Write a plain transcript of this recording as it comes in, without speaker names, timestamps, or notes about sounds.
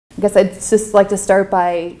I guess I'd just like to start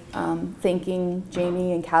by thanking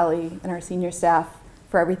Jamie and Callie and our senior staff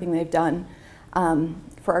for everything they've done.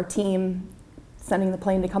 For our team, sending the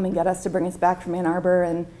plane to come and get us to bring us back from Ann Arbor,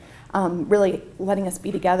 and really letting us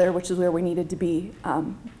be together, which is where we needed to be.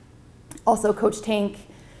 Also, Coach Tank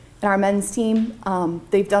and our men's team,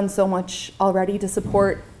 they've done so much already to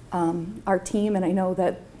support our team, and I know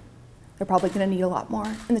that they're probably going to need a lot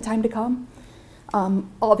more in the time to come.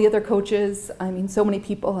 All the other coaches, I mean, so many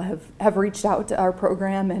people have reached out to our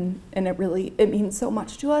program, and it means so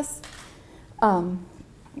much to us.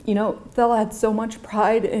 You know, Thel had so much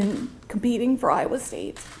pride in competing for Iowa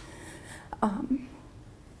State.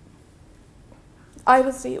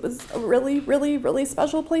 Iowa State was a really, really, really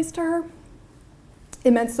special place to her.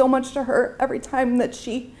 It meant so much to her every time that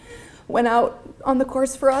she went out on the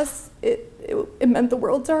course for us. It meant the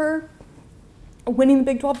world to her. Winning the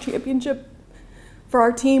Big 12 championship for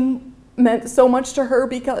our team meant so much to her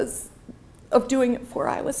because of doing it for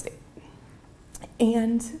Iowa State.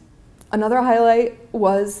 And another highlight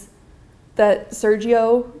was that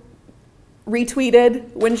Sergio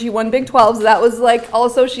retweeted when she won Big 12s. That was like,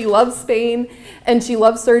 also she loves Spain and she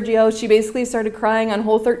loves Sergio. She basically started crying on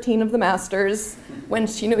hole 13 of the Masters when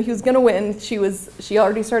she knew he was going to win. She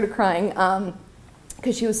already started crying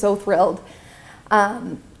because she was so thrilled.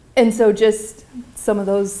 And so just some of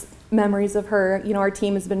those memories of her, you know, our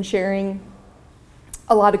team has been sharing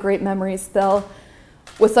a lot of great memories. Thel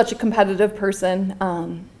was such a competitive person.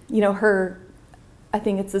 You know, I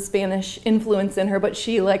think it's the Spanish influence in her, but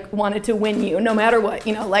she like wanted to win you no matter what,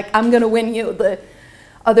 you know, like I'm gonna win you. The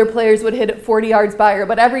other players would hit it 40 yards by her,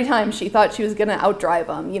 but every time she thought she was gonna outdrive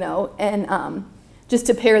them, you know, and just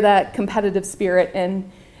to pair that competitive spirit and,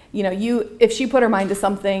 you know, if she put her mind to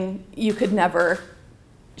something,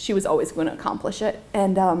 she was always going to accomplish it.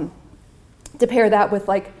 And to pair that with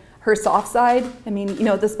like her soft side, I mean, you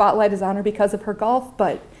know, the spotlight is on her because of her golf,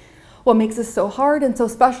 but what makes this so hard and so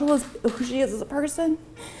special is who she is as a person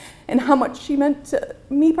and how much she meant to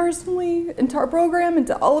me personally and to our program and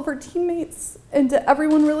to all of her teammates and to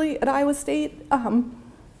everyone really at Iowa State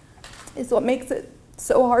is what makes it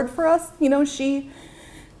so hard for us. You know, she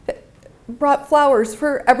brought flowers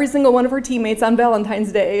for every single one of her teammates on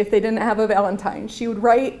Valentine's Day if they didn't have a Valentine. She would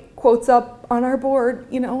write quotes up on our board,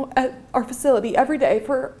 you know, at our facility every day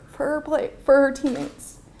for her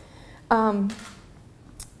teammates.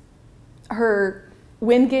 Her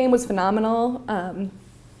wind game was phenomenal.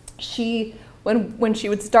 When she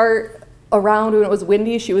would start around when it was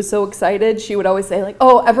windy, she was so excited. She would always say like,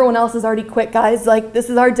 "Oh, everyone else is already quit, guys. Like this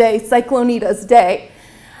is our day, Cyclonitas Day."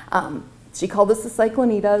 She called us the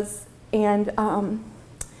Cyclonitas. And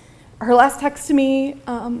her last text to me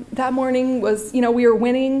that morning was, you know, we were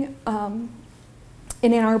winning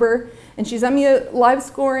in Ann Arbor, and she sent me a live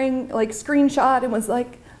scoring like screenshot and was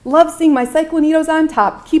like, "Love seeing my Cyclonitos on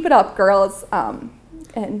top. Keep it up, girls."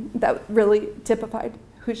 And that really typified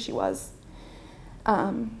who she was.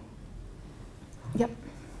 Yep.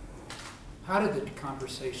 How did the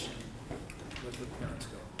conversation with the parents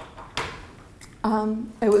go?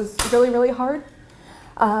 It was really, really hard.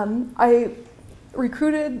 I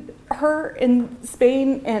recruited her in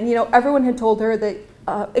Spain, and you know, everyone had told her that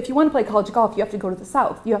if you want to play college golf, you have to go to the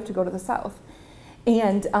South. You have to go to the South.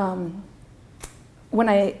 And when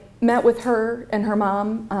I met with her and her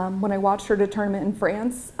mom, when I watched her at a tournament in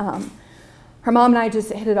France, her mom and I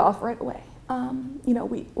just hit it off right away. You know,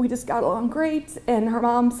 we just got along great, and her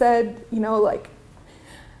mom said, you know, like,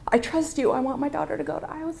 "I trust you. I want my daughter to go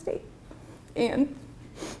to Iowa State." And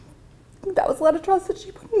that was a lot of trust that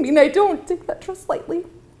she put in me, and I don't take that trust lightly.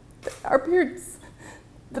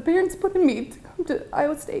 The parents put in me to come to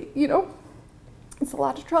Iowa State, you know. It's a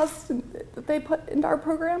lot of trust that they put into our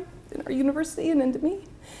program, in our university, and into me.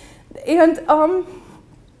 And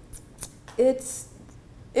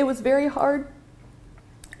it was very hard,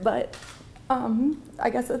 but I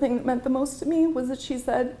guess the thing that meant the most to me was that she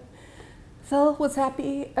said Phil was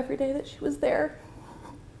happy every day that she was there.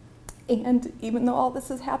 And even though all this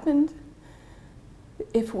has happened,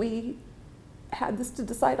 if we had this to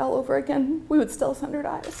decide all over again, we would still send her to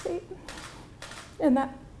Iowa State. And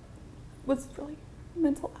that was really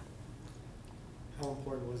meant a lot. How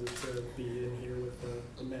important was it to be in here with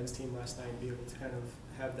the men's team last night and be able to kind of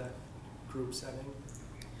have that group setting?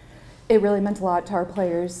 It really meant a lot to our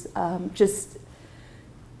players, just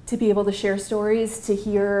to be able to share stories, to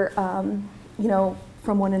hear, you know,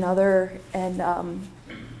 from one another, and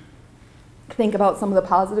think about some of the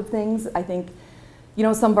positive things. I think, you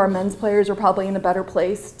know, some of our men's players are probably in a better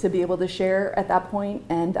place to be able to share at that point,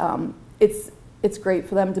 and it's great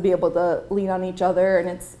for them to be able to lean on each other, and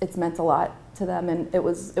it's meant a lot to them, and it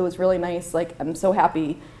was really nice. Like, I'm so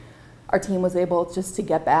happy our team was able just to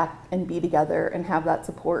get back and be together and have that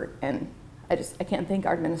support. And I can't thank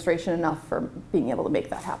our administration enough for being able to make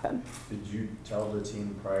that happen. Did you tell the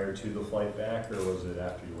team prior to the flight back, or was it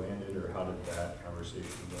after you landed, or how did that conversation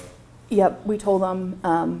go? Yep, we told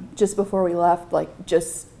them just before we left, like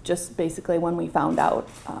just basically when we found out.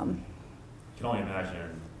 I can only imagine,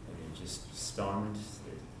 I mean, just stunned.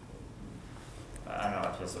 I don't know,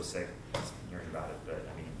 I feel so sick just hearing about it, but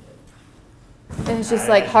I mean. And it's just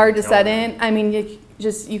like hard to set in. I mean,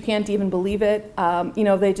 you can't even believe it. You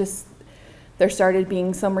know, there started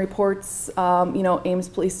being some reports, you know, Ames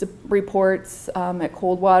police reports at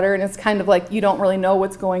Coldwater, and it's kind of like you don't really know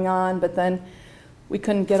what's going on, but then we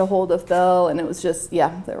couldn't get a hold of Phil, and it was just,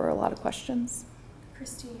 yeah, there were a lot of questions.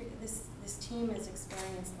 Christie, this team has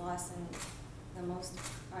experienced loss in the most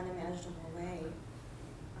unimaginable way.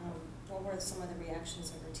 What were some of the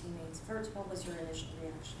reactions of your teammates? First, what was your initial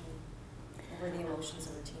reaction? What were the emotions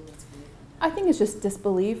of your teammates? I think it's just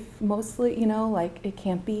disbelief mostly, you know, like it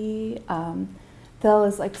can't be. Phil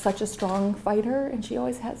is like such a strong fighter, and she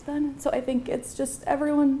always has been. So I think it's just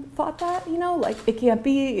everyone thought that, you know, like it can't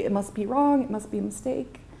be, it must be wrong, it must be a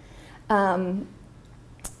mistake. I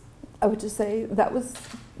would just say that was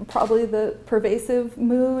probably the pervasive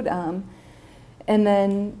mood. And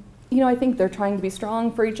then, you know, I think they're trying to be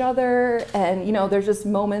strong for each other, and, you know, there's just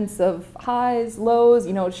moments of highs, lows,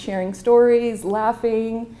 you know, sharing stories,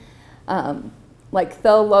 laughing. Like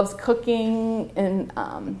Phil loves cooking, and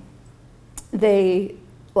they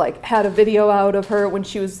like had a video out of her when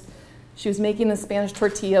she was making the Spanish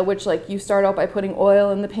tortilla, which like you start out by putting oil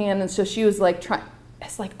in the pan, and so she was like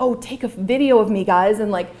it's like, oh, take a video of me, guys, and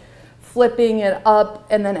like flipping it up,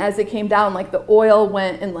 and then as it came down, like the oil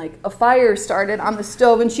went and like a fire started on the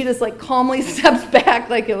stove, and she just like calmly steps back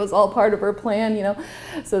like it was all part of her plan, you know.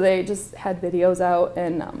 So they just had videos out,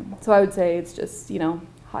 and so I would say it's just, you know,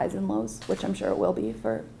 highs and lows, which I'm sure it will be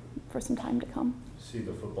for some time to come. See,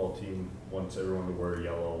 the football team wants everyone to wear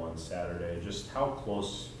yellow on Saturday. Just how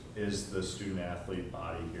close is the student-athlete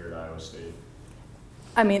body here at Iowa State?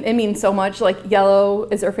 I mean, it means so much. Like, yellow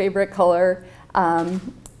is our favorite color.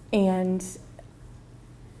 And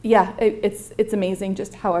yeah, it's amazing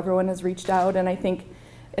just how everyone has reached out. And I think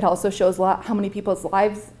it also shows a lot how many people's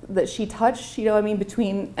lives that she touched, you know, I mean,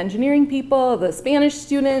 between engineering people, the Spanish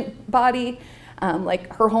student body,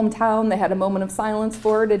 like her hometown, they had a moment of silence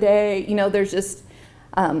for her today. You know, there's just,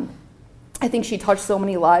 I think she touched so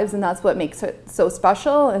many lives, and that's what makes it so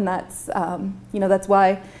special. And that's, you know, that's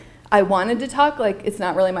why I wanted to talk. Like, it's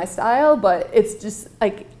not really my style, but it's just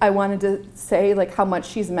like I wanted to say like how much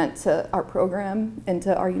she's meant to our program and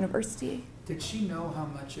to our university. Did she know how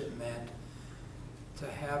much it meant to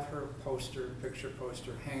have her picture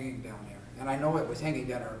poster hanging down there? And I know it was hanging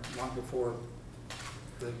down there long before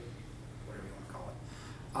the, whatever you want to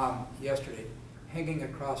call it, yesterday, hanging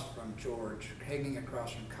across from George, hanging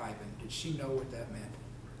across from Kyvan. Did she know what that meant?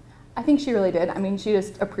 I think she really did. I mean, she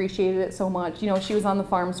just appreciated it so much. You know, she was on the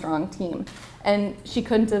Farm Strong team, and she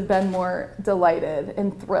couldn't have been more delighted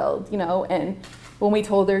and thrilled, you know. And when we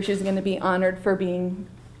told her she was going to be honored for being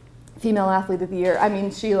Female Athlete of the Year, I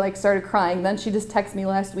mean, she like started crying. Then she just texted me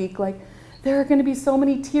last week like, there are going to be so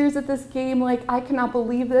many tears at this game. Like, I cannot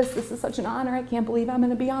believe this. This is such an honor. I can't believe I'm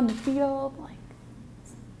going to be on the field. Like,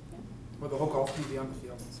 yeah. Will the whole golf team be on the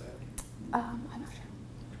field on Saturday? I'm not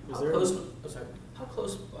sure. How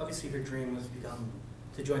close, obviously her dream was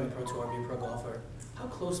to join the Pro Tour and be a pro golfer. How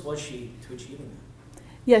close was she to achieving that?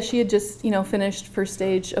 Yeah, she had just, you know, finished first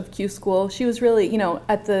stage of Q school. She was really, you know,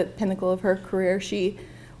 at the pinnacle of her career. She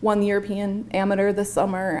won the European Amateur this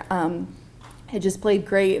summer, had just played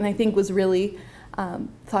great, and I think was really,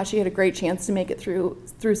 thought she had a great chance to make it through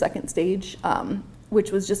second stage,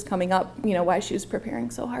 which was just coming up, you know, why she was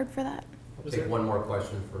preparing so hard for that. I'll take one more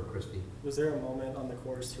question for Christie. Was there a moment on the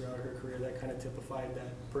course throughout her career that kind of typified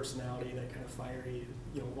that personality, that kind of fiery,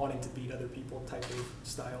 you know, wanting to beat other people type of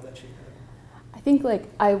style that she had? I think like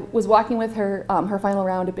I was walking with her her final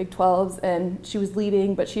round at Big 12s, and she was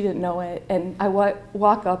leading, but she didn't know it. And I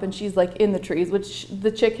walk up, and she's like in the trees, which the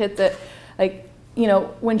chick hits it like, you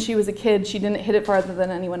know, when she was a kid, she didn't hit it farther than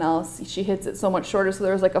anyone else. She hits it so much shorter, so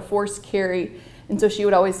there was like a forced carry. And so she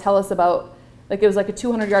would always tell us about, like, it was like a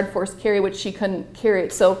 200-yard forced carry, which she couldn't carry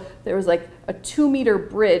it. So there was like a 2-meter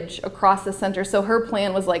bridge across the center. So her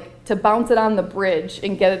plan was like to bounce it on the bridge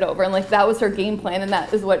and get it over. And like that was her game plan, and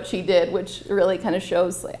that is what she did, which really kind of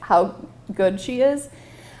shows like how good she is.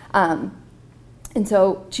 And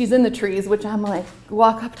so she's in the trees, which I'm like,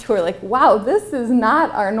 walk up to her like, wow, this is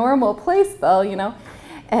not our normal place though, you know?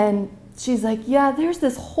 And she's like, yeah, there's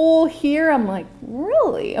this hole here. I'm like,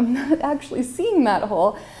 really? I'm not actually seeing that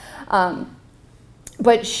hole.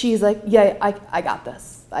 But she's like, yeah, I got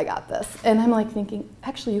this. I got this. And I'm like thinking,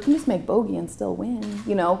 actually, you can just make bogey and still win,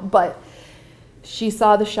 you know? But she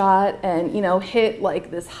saw the shot and, you know, hit like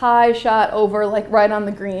this high shot over like right on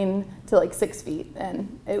the green to like 6 feet.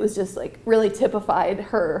 And it was just like really typified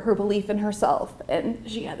her belief in herself. And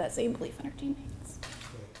she had that same belief in her teammates.